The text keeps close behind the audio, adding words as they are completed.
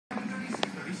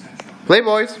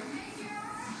Playboys.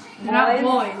 They're not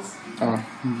boys. Oh,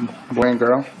 boy and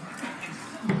girl.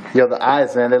 Yo, the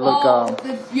eyes, man, they look.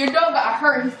 Your dog got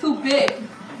hurt. He's too big.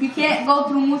 He can't go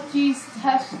through Muchie's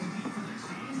test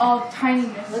of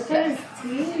tininess. Look at his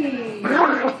teeth. His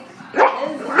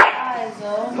eyes,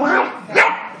 oh my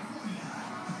god.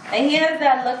 And he has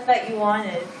that look that you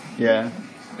wanted. Yeah.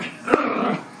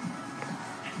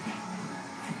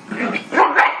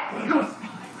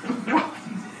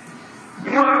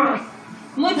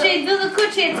 Muchie, do the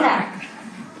coochie attack.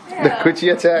 The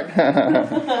coochie attack.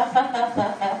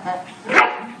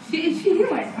 She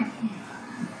went.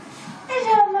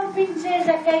 Ella é uma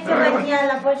princesa que é que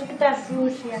ela pode que tá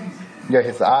suja. Yo,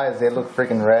 his eyes, they look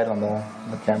freaking red on the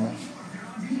camera.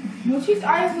 Muchie's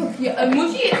eyes look.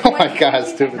 Muchie. Oh my god,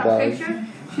 stupid dog.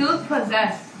 She looks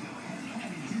possessed.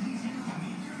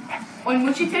 When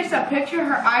Muchie takes that picture,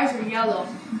 her eyes are yellow.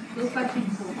 She looks like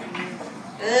she's cool.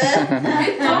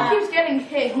 This dog keeps getting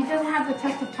hit. He doesn't have the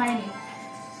test of tiny.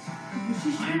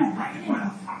 She's trying to bite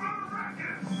him.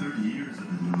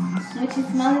 Muchie,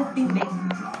 smell his pee-pee.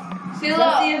 See,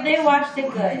 Let's see if they watched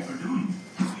it good.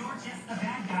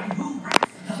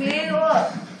 See, look.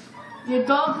 Your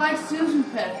dog likes Susan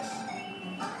pics.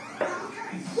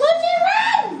 Muchie,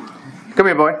 run! Come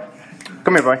here, boy.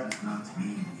 Come here, boy.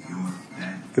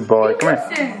 Good boy. Come here.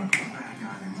 Listen.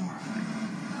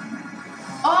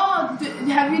 Oh,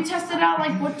 have you tested out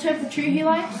like what type of treat he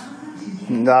likes?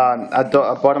 Nah, I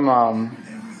bought him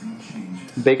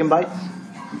bacon bites.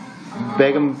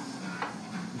 Bacon.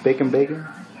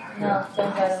 No,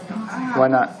 don't get him. Why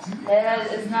not?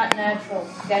 It's not natural.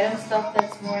 Get him stuff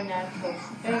that's more natural.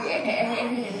 They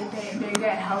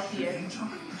get healthier.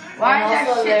 Why is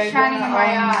that shit shining in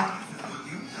my eye?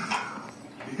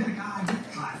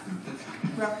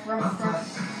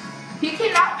 Ruff. He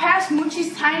cannot pass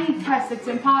Muchie's tiny test. It's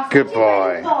impossible. Good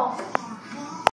boy.